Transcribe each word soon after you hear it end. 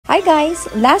Hi guys!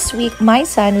 Last week, my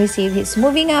son received his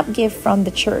moving up gift from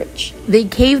the church. They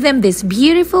gave them this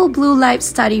beautiful Blue Life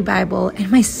Study Bible,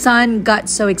 and my son got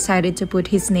so excited to put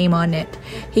his name on it.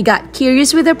 He got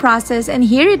curious with the process, and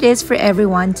here it is for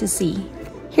everyone to see.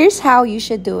 Here's how you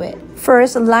should do it.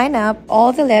 First, line up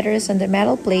all the letters on the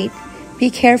metal plate. Be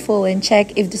careful and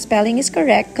check if the spelling is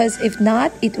correct, because if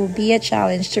not, it will be a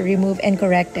challenge to remove and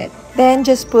correct it. Then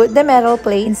just put the metal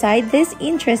plate inside this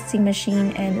interesting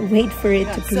machine and wait for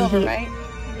it to preheat. Silver, right?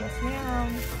 Yes,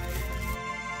 ma'am.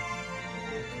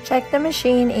 Check the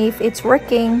machine if it's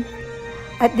working.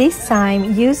 At this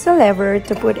time, use the lever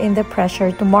to put in the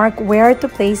pressure to mark where to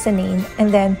place the name, and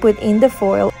then put in the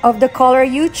foil of the color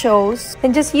you chose.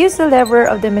 Then just use the lever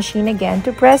of the machine again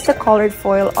to press the colored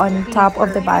foil on top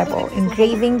of the Bible,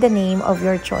 engraving the name of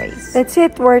your choice. That's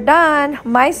it, we're done!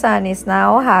 My son is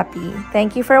now happy.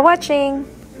 Thank you for watching!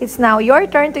 It's now your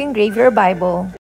turn to engrave your Bible.